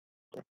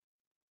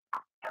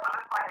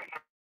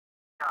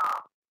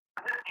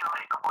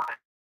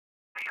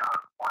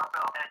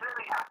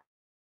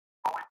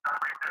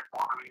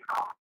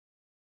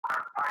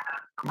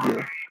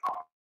 Yeah.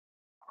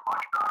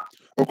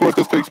 Of course,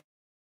 this takes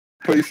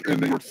place in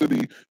New York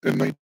City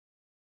in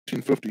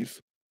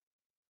 1950s.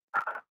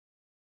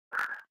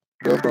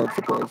 That's not a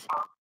surprise.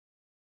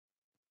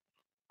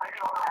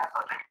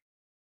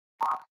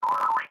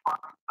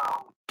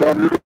 John,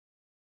 you're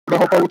gonna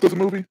help out with this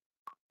movie?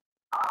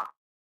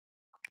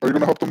 Are you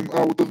gonna help them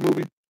out with this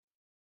movie?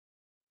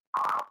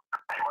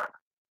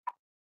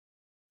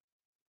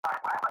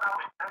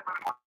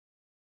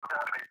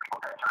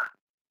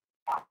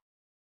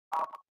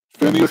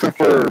 Phineas and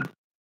Ferb.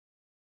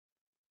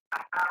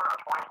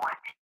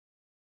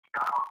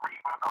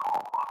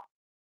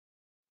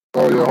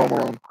 Oh yeah, Home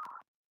Alone.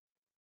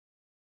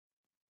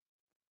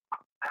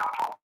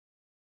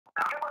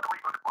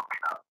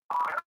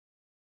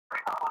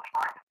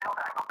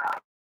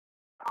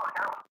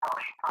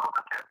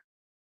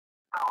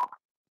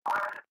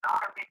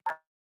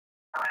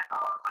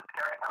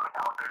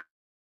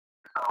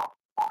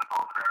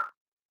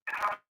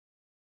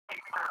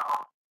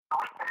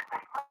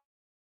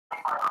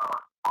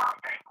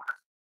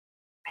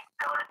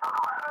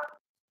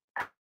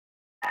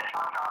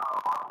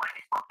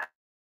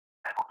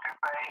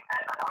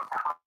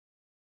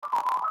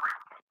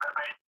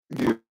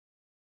 Yeah.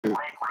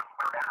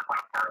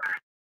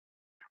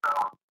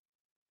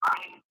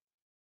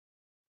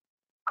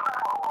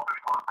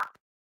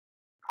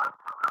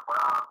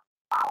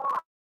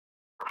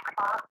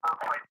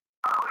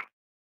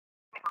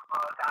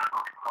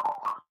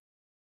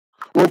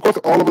 Well, of course,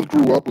 all of us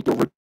grew up with the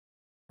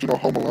original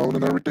Home Alone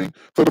and everything.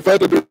 So the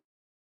fact that they're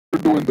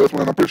doing this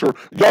one, I'm pretty sure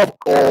y'all have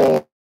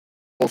all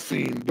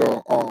seen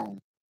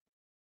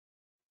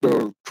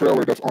the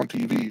trailer that's on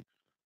TV.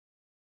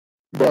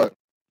 But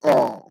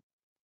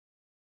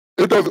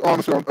it does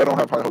honestly. I don't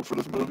have high hopes for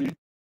this movie.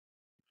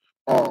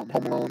 Home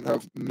Alone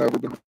has never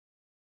been the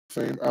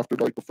same after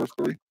like the first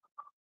three.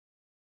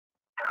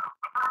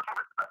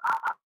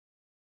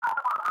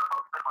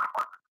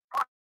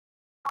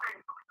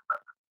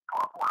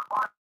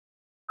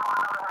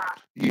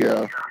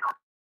 Yeah,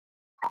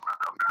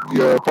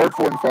 yeah. Part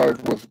 4 and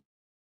 5 was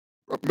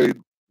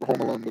made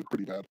Home Alone look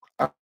pretty bad.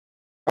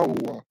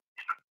 Oh,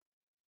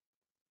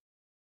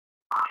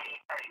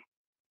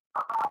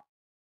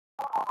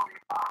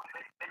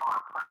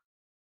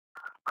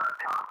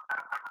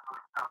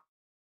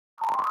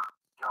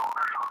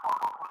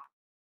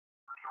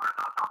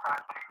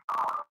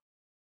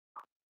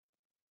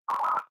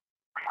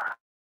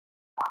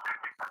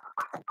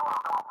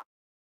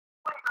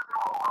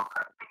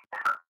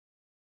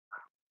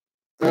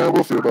 yeah,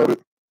 we'll see about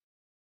it.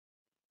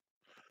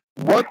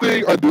 One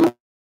thing I do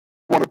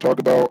want to talk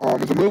about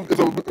is a movie.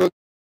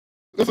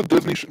 It's a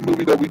Disney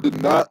movie that we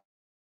did not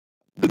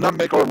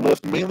make our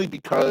list mainly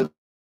because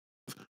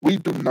we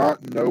do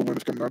not know when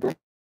it's coming out. The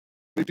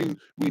only thing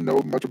we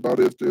know much about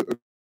it is the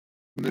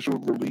initial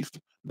release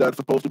that's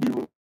supposed to be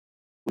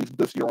released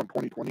this year on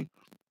 2020,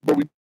 but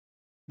we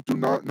do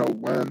not know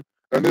when.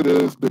 And it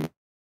is the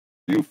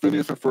new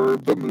Phineas and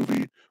Ferb, the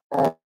movie,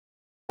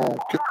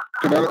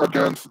 Kinetic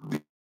against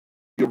the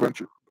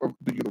Adventure of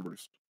the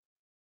Universe.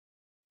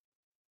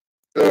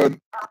 And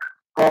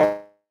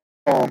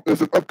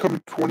it's an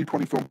upcoming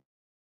 2020 film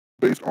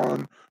based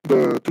on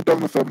the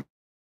 2007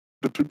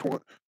 to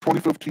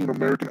 2015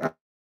 American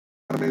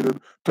animated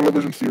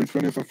television series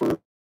Phineas and Ferb.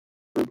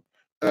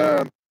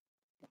 And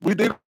we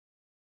didn't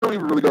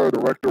even really got a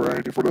director or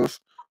anything for this.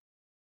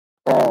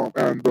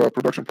 And the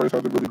production price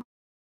hasn't really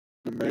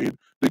been made.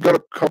 They got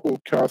a couple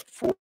cast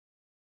for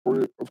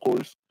it, of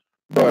course,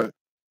 but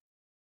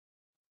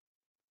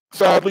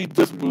sadly,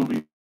 this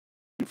movie,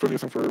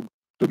 Phineas and Ferb,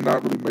 did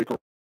not really make our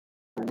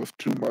list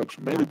too much,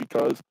 mainly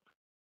because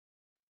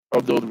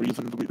of those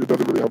reasons. It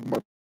doesn't really have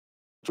much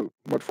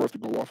for us to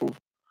go off of.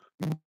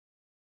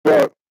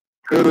 But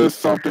it is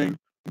something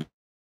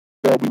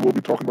that we will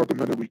be talking about the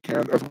minute we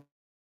can as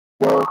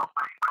well.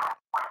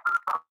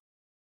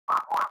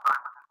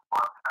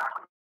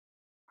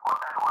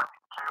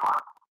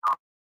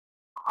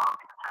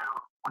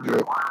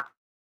 Yeah.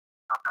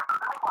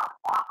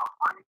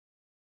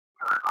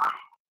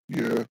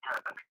 Yeah.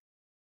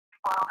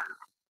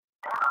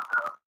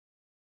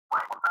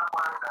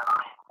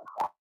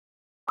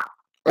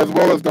 As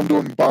well as them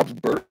doing Bob's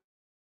Burger.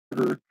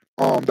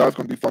 That's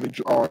going to be funny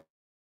on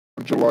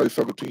July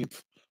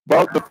 17th.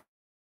 But the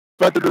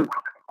fact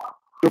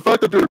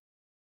that they're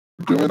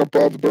doing a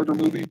Bob's Burger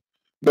movie,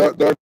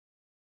 that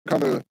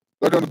kind of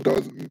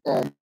does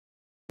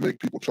make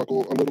people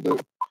chuckle a little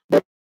bit.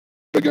 But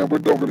again, we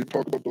don't really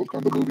talk about those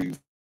kind of movies.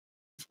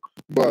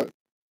 But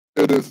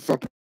it is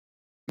something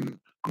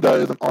that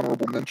is an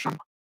honorable mention.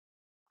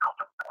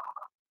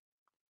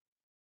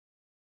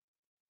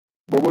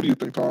 But what do you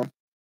think, Tom?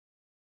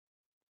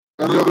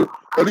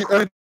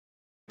 Anything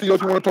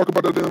else you want to talk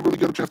about that didn't really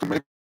get a chance to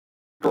make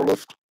our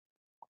list?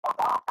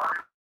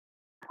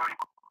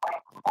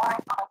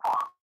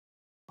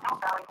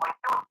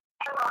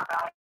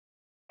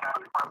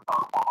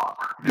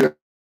 Yeah,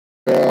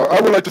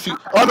 I would like to see.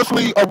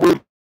 Honestly, I do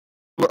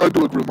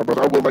agree with my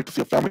brother. I would like to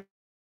see a Family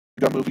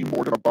Guy movie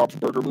more than a Bob's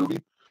Burger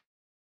movie.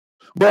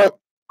 But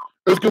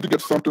it's good to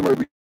get something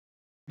like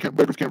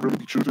beggars can't really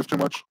be choosers too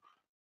much.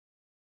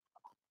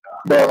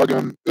 But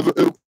again,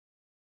 it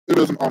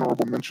is an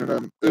honorable mention,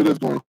 and it is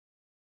going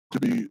to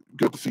be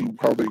good to see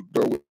how they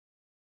go with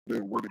it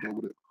and where they go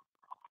with it.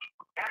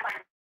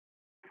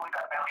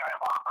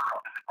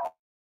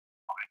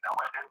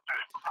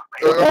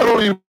 I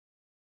don't even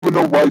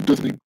know why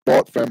Disney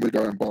bought Family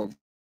Guy and Bob's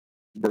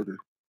Burger.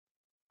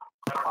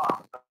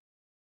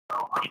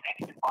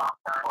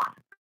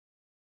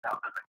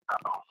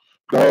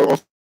 That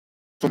also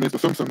means The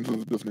Simpsons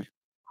is Disney.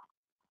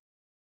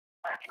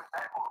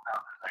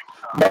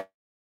 Now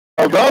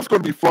that's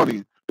going to be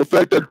funny. The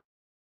fact that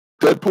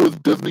Deadpool is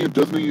Disney and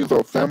Disney is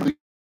a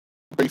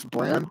family-based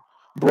brand,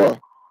 bruh.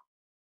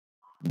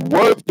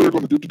 What they're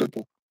going to do to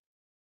Deadpool?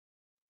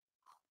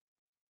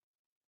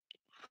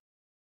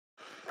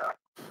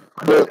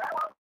 But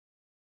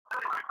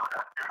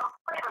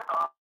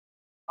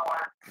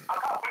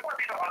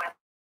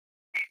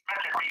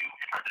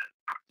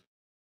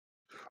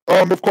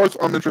of course,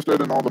 I'm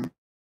interested in all the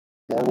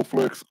Marvel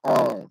flicks.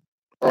 Of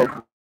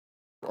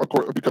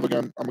course, because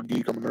again, I'm a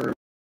geek, I'm a nerd,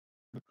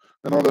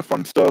 and all that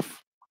fun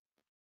stuff.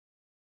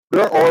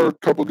 There are a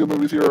couple good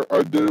movies here.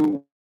 I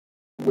do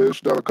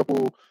wish that a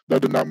couple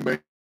that did not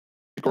make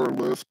our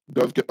list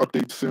does get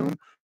updated soon.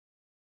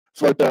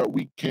 like that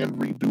we can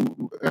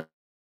redo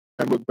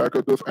and look back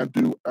at this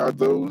and add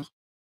those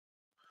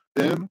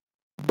in.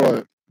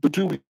 But the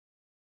two we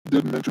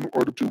didn't mention,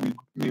 or the two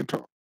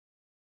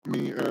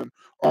me and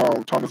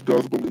Thomas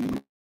does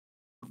believe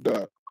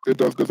that it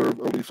does deserve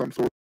at least some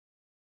sort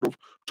of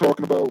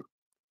talking about.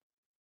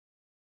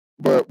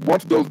 But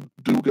once those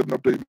do get an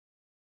update,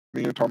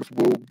 me and Thomas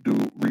will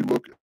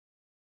relook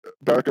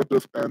back at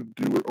this and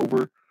do it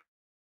over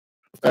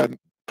and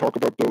talk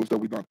about those that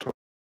we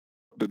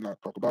did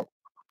not talk about.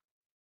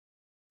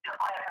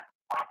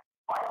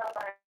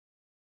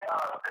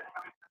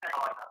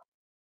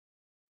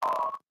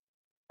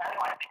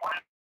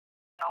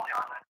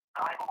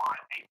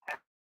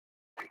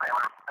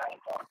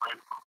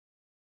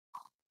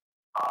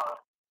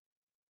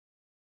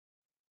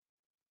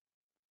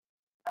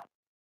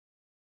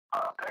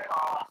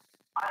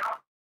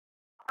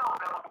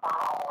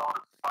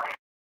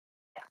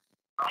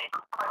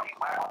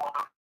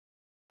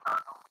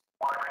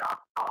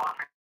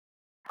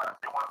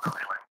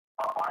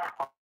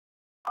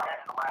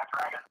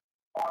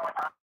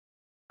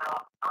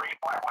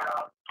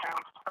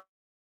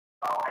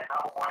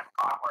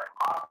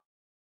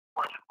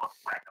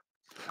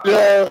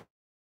 Yeah,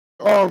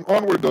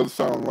 Onward does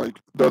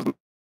look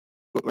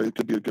like it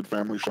could be a good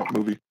family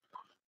movie.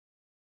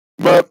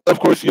 But of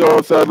course,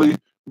 y'all, sadly,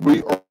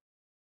 we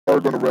are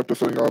going to wrap this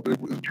thing up. This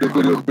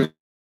video has been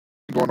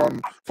going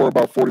on for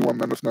about 41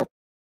 minutes now,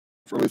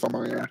 at least on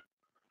my end.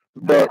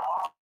 But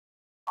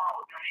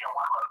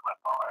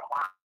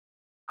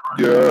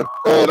yeah,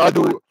 and I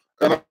do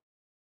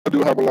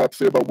have a lot to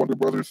say about Wonder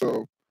Brothers.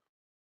 So,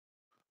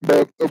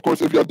 but of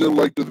course, if y'all did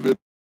like this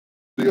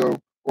video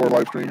or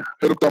live stream,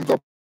 hit a thumbs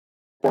up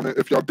on it.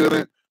 If y'all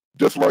didn't,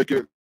 dislike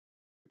it.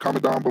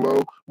 Comment down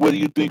below. What do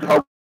you think?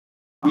 How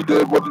we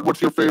did?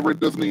 What's your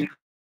favorite Disney?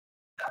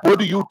 What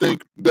do you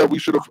think that we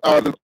should have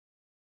added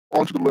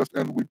onto the list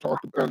and we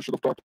talked and should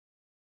have talked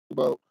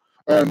about?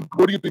 And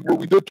what do you think what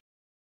we did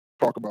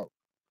talk about?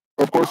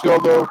 Of course, y'all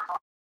though.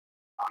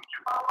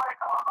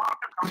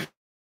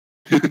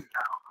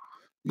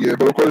 Yeah,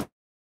 but of course,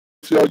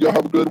 y'all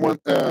have a good one.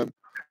 And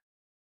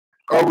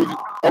I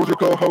was your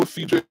co-host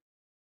CJ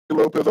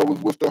Lopez. I was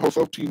with the host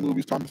of Teen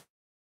Movies, Thomas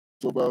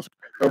Sylvester.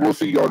 And we'll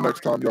see y'all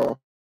next time, y'all.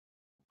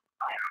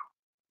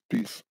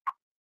 Peace.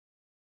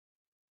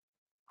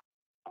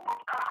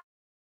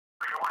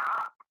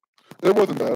 It wasn't bad.